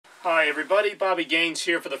Hi everybody, Bobby Gaines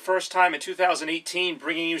here for the first time in 2018,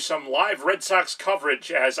 bringing you some live Red Sox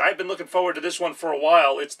coverage, as I've been looking forward to this one for a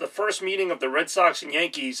while. It's the first meeting of the Red Sox and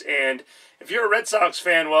Yankees, and if you're a Red Sox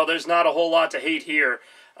fan, well, there's not a whole lot to hate here.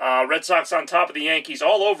 Red Sox on top of the Yankees,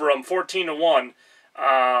 all over them, 14-1.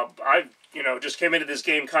 I just came into this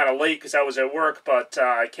game kind of late because I was at work, but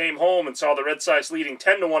I came home and saw the Red Sox leading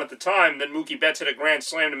 10-1 at the time. Then Mookie Betts hit a grand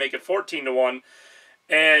slam to make it 14-1.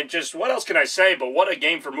 And just what else can I say, but what a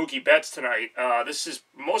game for Mookie Betts tonight. This is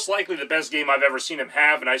most likely the best game I've ever seen him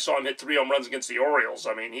have, and I saw him hit 3 home runs against the Orioles.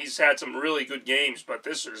 I mean, he's had some really good games, but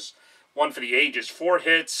this is one for the ages. 4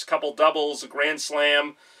 hits, couple doubles, a grand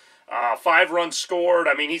slam, 5 runs scored.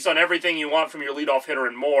 I mean, he's done everything you want from your leadoff hitter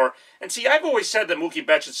and more. And see, I've always said that Mookie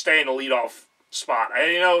Betts should stay in the leadoff spot.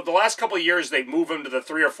 The last couple of years they move him to the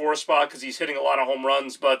 3 or 4 spot because he's hitting a lot of home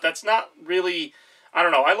runs, but that's not really... I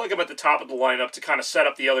don't know. I like him at the top of the lineup to kind of set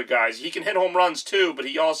up the other guys. He can hit home runs too, but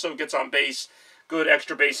he also gets on base, good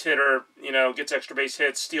extra base hitter, gets extra base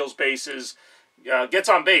hits, steals bases, gets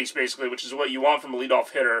on base basically, which is what you want from a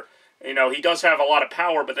leadoff hitter. He does have a lot of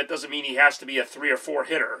power, but that doesn't mean he has to be a 3 or 4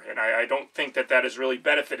 hitter, and I don't think that has really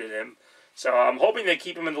benefited him. So I'm hoping they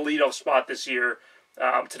keep him in the leadoff spot this year.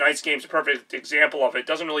 Tonight's game's a perfect example of it. It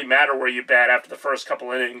doesn't really matter where you bat after the first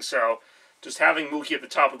couple innings, so... just having Mookie at the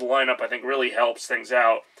top of the lineup, I think, really helps things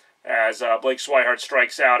out as Blake Swihart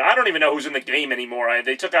strikes out. I don't even know who's in the game anymore.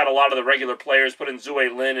 They took out a lot of the regular players, put in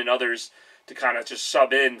Zue Lin and others to kind of just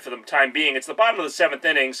sub in for the time being. It's the bottom of the 7th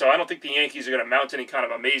inning, so I don't think the Yankees are going to mount any kind of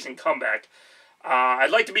amazing comeback. I'd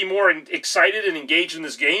like to be more excited and engaged in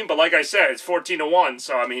this game, but like I said, it's 14-1,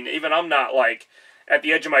 so I mean, even I'm not like at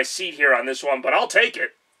the edge of my seat here on this one, but I'll take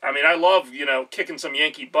it. I mean, I love, kicking some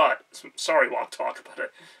Yankee butt. Sorry, Walk Talk, but I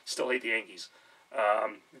still hate the Yankees.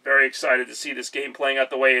 Very excited to see this game playing out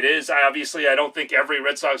the way it is. I don't think every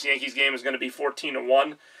Red Sox-Yankees game is going to be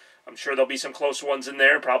 14-1. I'm sure there'll be some close ones in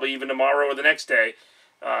there, probably even tomorrow or the next day.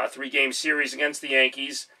 3-game series against the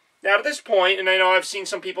Yankees. Now, to this point, and I know I've seen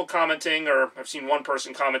some people commenting, or I've seen one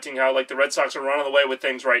person commenting how, the Red Sox are running away with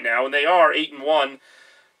things right now, and they are 8-1.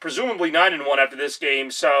 Presumably 9-1 after this game,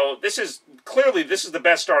 so this is the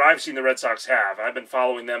best start I've seen the Red Sox have. I've been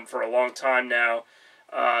following them for a long time now.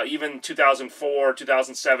 Even 2004,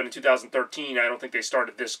 2007, and 2013, I don't think they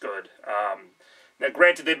started this good. Now,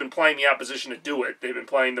 granted, they've been playing the opposition to do it. They've been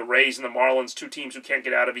playing the Rays and the Marlins, 2 teams who can't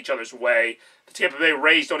get out of each other's way. The Tampa Bay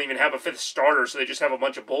Rays don't even have a 5th starter, so they just have a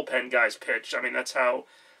bunch of bullpen guys pitch. I mean, that's how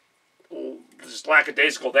just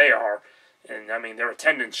lackadaisical they are. And, I mean, their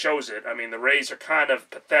attendance shows it. I mean, the Rays are kind of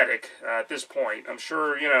pathetic at this point. I'm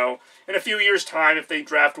sure, in a few years' time, if they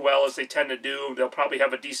draft well, as they tend to do, they'll probably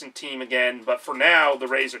have a decent team again. But for now, the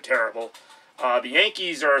Rays are terrible. The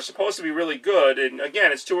Yankees are supposed to be really good. And,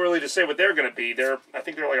 again, it's too early to say what they're going to be. I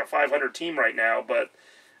think they're like a 500 team right now, but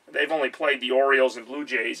they've only played the Orioles and Blue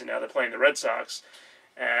Jays, and now they're playing the Red Sox.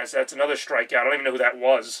 As that's another strikeout. I don't even know who that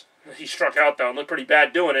was. He struck out, though, and looked pretty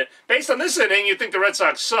bad doing it. Based on this inning, you'd think the Red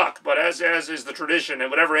Sox suck, but as is the tradition,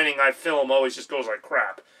 and whatever inning I film always just goes like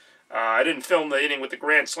crap. I didn't film the inning with the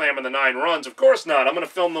grand slam and the 9 runs. Of course not. I'm going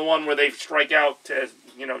to film the one where they strike out to,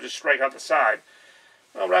 just strike out the side.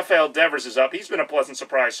 Well, Rafael Devers is up. He's been a pleasant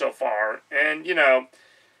surprise so far. And,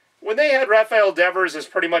 when they had Rafael Devers as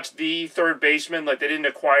pretty much the third baseman, like they didn't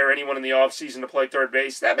acquire anyone in the offseason to play third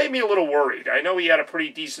base, that made me a little worried. I know he had a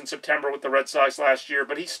pretty decent September with the Red Sox last year,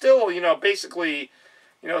 but he's still, basically,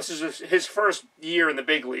 this is his first year in the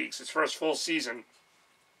big leagues, his first full season.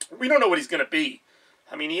 We don't know what he's going to be.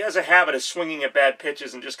 I mean, he has a habit of swinging at bad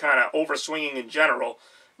pitches and just kind of over-swinging in general.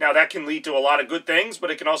 Now, that can lead to a lot of good things,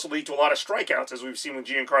 but it can also lead to a lot of strikeouts, as we've seen with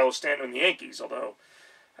Giancarlo Stanton and the Yankees, although...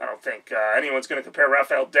 I don't think anyone's going to compare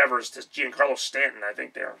Rafael Devers to Giancarlo Stanton. I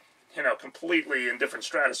think they're, completely in different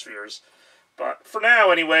stratospheres. But for now,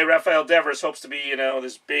 anyway, Rafael Devers hopes to be,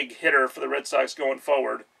 this big hitter for the Red Sox going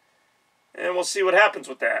forward. And we'll see what happens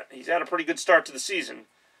with that. He's had a pretty good start to the season.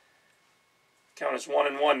 Count is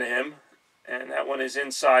 1-1 to him. And that one is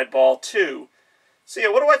inside, ball 2. So, yeah,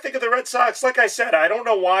 what do I think of the Red Sox? Like I said, I don't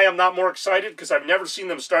know why I'm not more excited, because I've never seen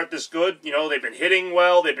them start this good. They've been hitting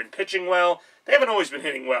well, they've been pitching well. They haven't always been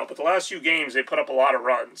hitting well, but the last few games they put up a lot of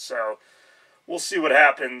runs. So we'll see what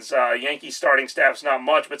happens. Yankees starting staff's not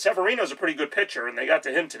much, but Severino's a pretty good pitcher, and they got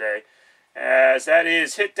to him today. As that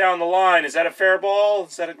is hit down the line. Is that a fair ball?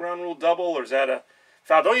 Is that a ground rule double, or is that a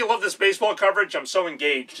foul? Don't you love this baseball coverage? I'm so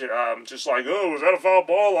engaged. Just like, oh, was that a foul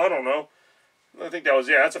ball? I don't know. I think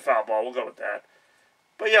that's a foul ball. We'll go with that.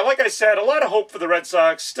 But yeah, like I said, a lot of hope for the Red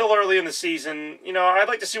Sox. Still early in the season. I'd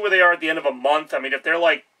like to see where they are at the end of a month. I mean, if they're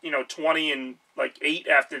 20-8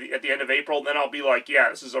 at the end of April, then I'll be like, yeah,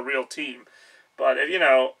 this is a real team. But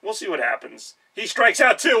we'll see what happens. He strikes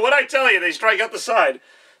out too. What'd I tell you? They strike out the side.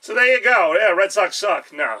 So there you go. Yeah, Red Sox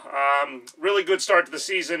suck. No. Really good start to the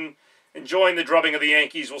season. Enjoying the drubbing of the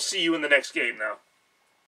Yankees. We'll see you in the next game now.